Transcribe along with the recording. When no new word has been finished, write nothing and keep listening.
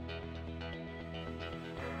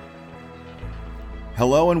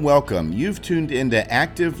Hello and welcome. You've tuned into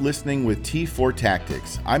Active Listening with T4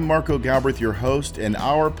 Tactics. I'm Marco Galbraith, your host, and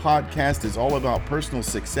our podcast is all about personal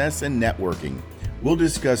success and networking. We'll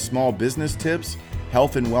discuss small business tips,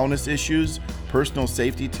 health and wellness issues, personal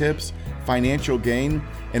safety tips, financial gain,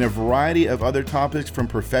 and a variety of other topics from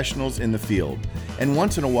professionals in the field. And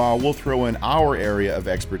once in a while, we'll throw in our area of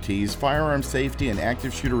expertise, firearm safety and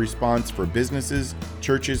active shooter response for businesses,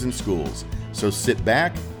 churches, and schools. So sit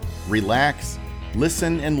back, relax,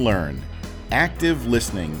 listen, and learn. Active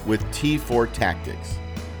Listening with T4 Tactics.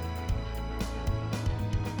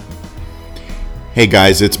 Hey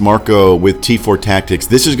guys, it's Marco with T4 Tactics.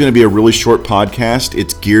 This is going to be a really short podcast.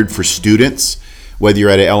 It's geared for students, whether you're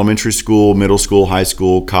at an elementary school, middle school, high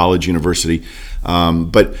school, college, university.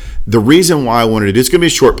 But the reason why I wanted to do it's going to be a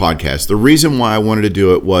short podcast. The reason why I wanted to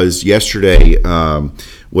do it was yesterday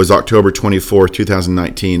was October 24th,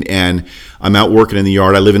 2019, and I'm out working in the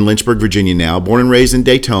yard. I live in Lynchburg, Virginia now, born and raised in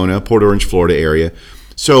Daytona, Port Orange, Florida area.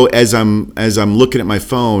 So as I'm looking at my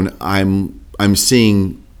phone, I'm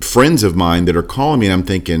seeing friends of mine that are calling me, and I'm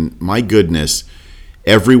thinking, my goodness,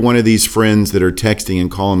 every one of these friends that are texting and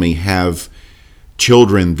calling me have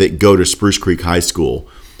children that go to Spruce Creek High School.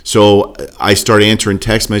 So I start answering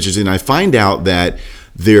text messages, and I find out that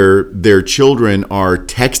their children are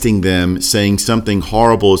texting them saying something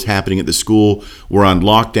horrible is happening at the school. We're on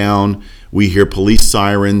lockdown. We hear police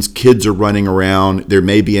sirens. Kids are running around. There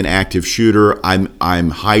may be an active shooter. I'm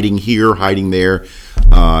hiding here, hiding there.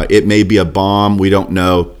 It may be a bomb. We don't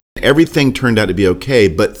know. Everything turned out to be okay,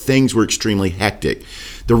 but things were extremely hectic.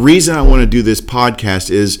 The reason I want to do this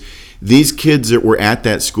podcast is these kids that were at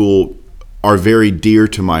that school are very dear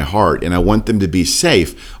to my heart, and I want them to be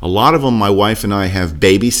safe. A lot of them, my wife and I have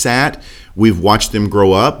babysat. We've watched them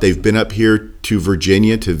grow up. They've been up here to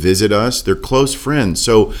Virginia to visit us. They're close friends.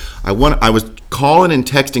 So I was calling and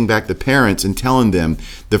texting back the parents and telling them,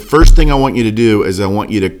 the first thing I want you to do is I want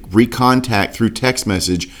you to recontact through text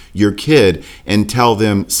message your kid and tell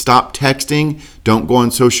them, stop texting, don't go on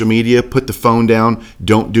social media, put the phone down,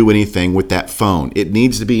 don't do anything with that phone. It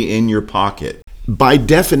needs to be in your pocket. By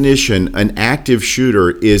definition, an active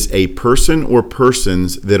shooter is a person or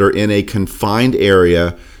persons that are in a confined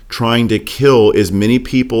area trying to kill as many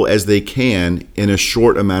people as they can in a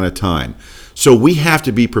short amount of time. So we have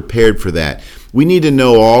to be prepared for that. We need to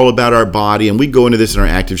know all about our body, and we go into this in our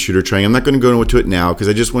active shooter training. I'm not going to go into it now because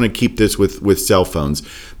I just want to keep this with cell phones.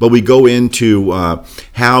 But we go into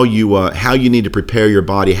how you need to prepare your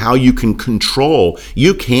body, how you can control.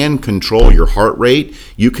 You can control your heart rate.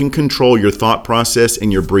 You can control your thought process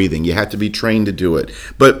and your breathing. You have to be trained to do it.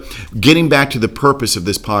 But getting back to the purpose of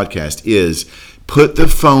this podcast is, put the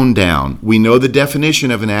phone down. We know the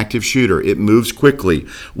definition of an active shooter. It moves quickly.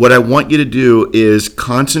 What I want you to do is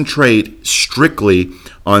concentrate strictly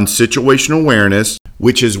on situational awareness,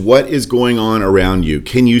 which is what is going on around you.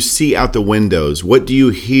 Can you see out the windows? What do you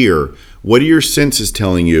hear? What are your senses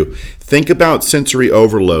telling you? Think about sensory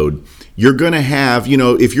overload. You're going to have,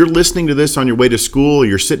 if you're listening to this on your way to school, or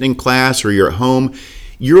you're sitting in class, or you're at home,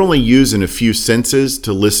 you're only using a few senses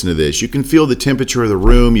to listen to this. You can feel the temperature of the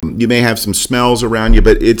room. You may have some smells around you,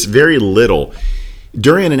 but it's very little.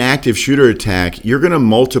 During an active shooter attack, you're going to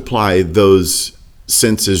multiply those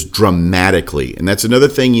senses dramatically. And that's another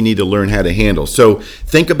thing you need to learn how to handle. So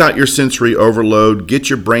think about your sensory overload. Get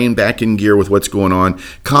your brain back in gear with what's going on.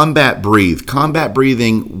 Combat breathe. Combat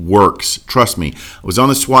breathing works. Trust me. I was on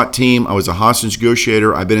the SWAT team. I was a hostage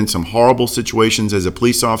negotiator. I've been in some horrible situations as a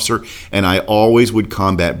police officer, and I always would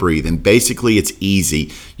combat breathe. And basically, it's easy.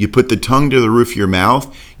 You put the tongue to the roof of your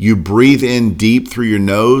mouth. You breathe in deep through your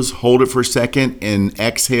nose, hold it for a second, and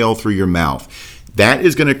exhale through your mouth. That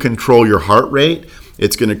is going to control your heart rate.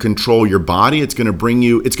 It's going to control your body. It's going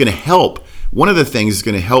to help. One of the things is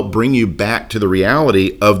going to help bring you back to the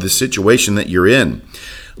reality of the situation that you're in.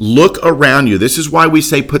 Look around you. This is why we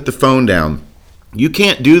say put the phone down. You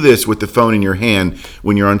can't do this with the phone in your hand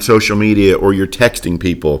when you're on social media or you're texting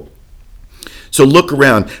people. So look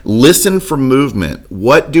around. Listen for movement.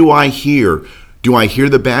 What do I hear? Do I hear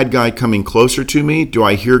the bad guy coming closer to me? Do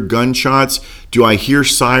I hear gunshots? Do I hear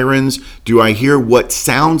sirens? Do I hear what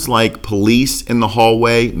sounds like police in the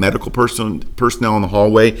hallway, medical personnel in the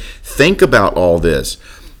hallway? Think about all this.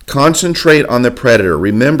 Concentrate on the predator.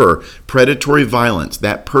 Remember, predatory violence.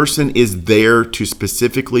 That person is there to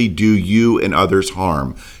specifically do you and others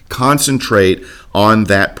harm. Concentrate on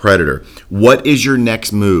that predator. What is your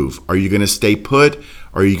next move? Are you going to stay put?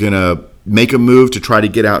 Are you going to make a move to try to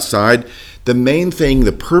get outside? The main thing,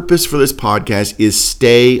 the purpose for this podcast is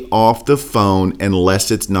stay off the phone unless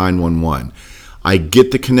it's 911. I get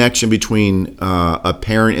the connection between a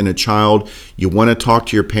parent and a child. You want to talk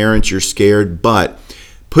to your parents, you're scared, but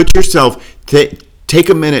Put yourself, take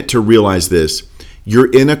a minute to realize this. You're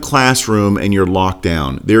in a classroom and you're locked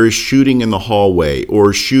down. There is shooting in the hallway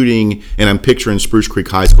or shooting, and I'm picturing Spruce Creek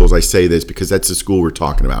High School as I say this because that's the school we're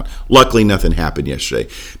talking about. Luckily, nothing happened yesterday.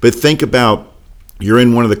 But think about you're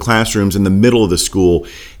in one of the classrooms in the middle of the school,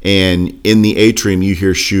 and in the atrium you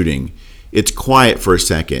hear shooting. It's quiet for a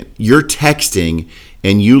second. You're texting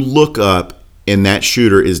and you look up and that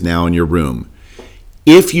shooter is now in your room.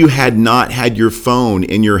 If you had not had your phone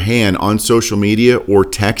in your hand on social media or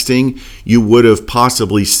texting, you would have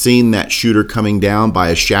possibly seen that shooter coming down by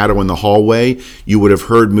a shadow in the hallway. You would have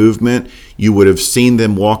heard movement. You would have seen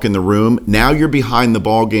them walk in the room. Now you're behind the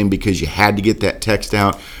ball game because you had to get that text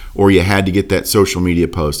out or you had to get that social media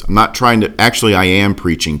post. I'm not trying to, actually I am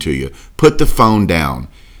preaching to you. Put the phone down.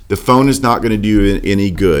 The phone is not going to do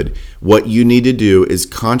any good. What you need to do is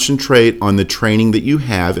concentrate on the training that you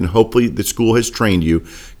have, and hopefully the school has trained you.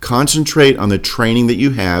 Concentrate on the training that you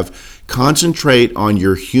have. Concentrate on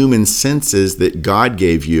your human senses that God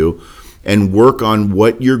gave you, and work on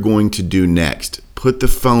what you're going to do next. Put the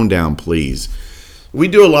phone down, please. We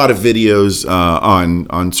do a lot of videos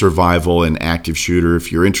on survival and active shooter. If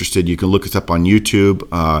you're interested, you can look us up on YouTube.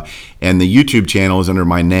 And the YouTube channel is under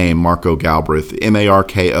my name, Marco Galbraith,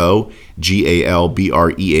 MarkoGalbrath.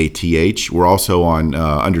 We're also on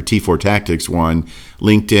under T4 Tactics. We're on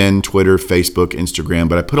LinkedIn, Twitter, Facebook, Instagram.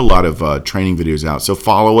 But I put a lot of training videos out. So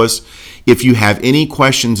follow us. If you have any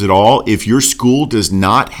questions at all, if your school does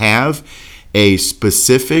not have a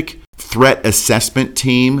specific threat assessment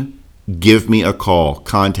team, give me a call.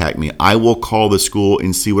 Contact me. I will call the school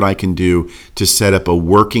and see what I can do to set up a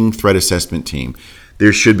working threat assessment team.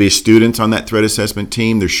 There should be students on that threat assessment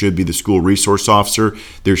team. There should be the school resource officer.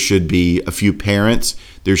 There should be a few parents.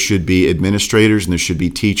 There should be administrators, and there should be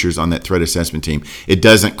teachers on that threat assessment team. It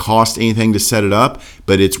doesn't cost anything to set it up,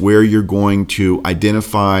 but it's where you're going to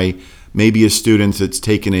identify maybe a student that's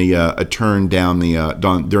taken a turn down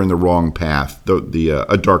during the wrong path,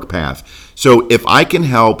 a dark path. So if I can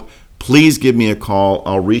help, please give me a call.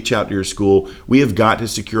 I'll reach out to your school. We have got to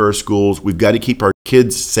secure our schools. We've got to keep our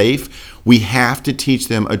kids safe. We have to teach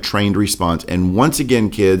them a trained response. And once again,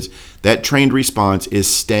 kids, that trained response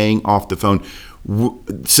is staying off the phone.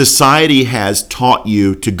 Society has taught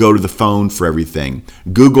you to go to the phone for everything.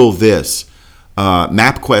 Google this,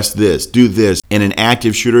 MapQuest this, do this. In an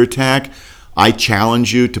active shooter attack, I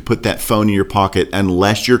challenge you to put that phone in your pocket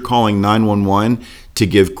unless you're calling 911 to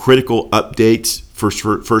give critical updates for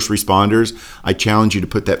first responders. I challenge you to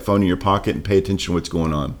put that phone in your pocket and pay attention to what's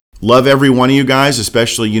going on. Love every one of you guys,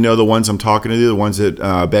 especially the ones I'm talking to, the ones that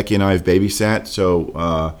Becky and I have babysat.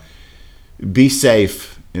 So be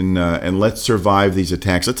safe and let's survive these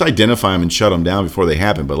attacks. Let's identify them and shut them down before they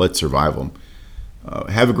happen, but let's survive them.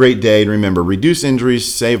 Have a great day, and remember, reduce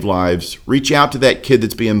injuries, save lives. Reach out to that kid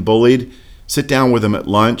that's being bullied. Sit down with them at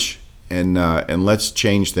lunch, and let's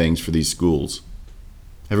change things for these schools.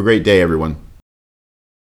 Have a great day, everyone.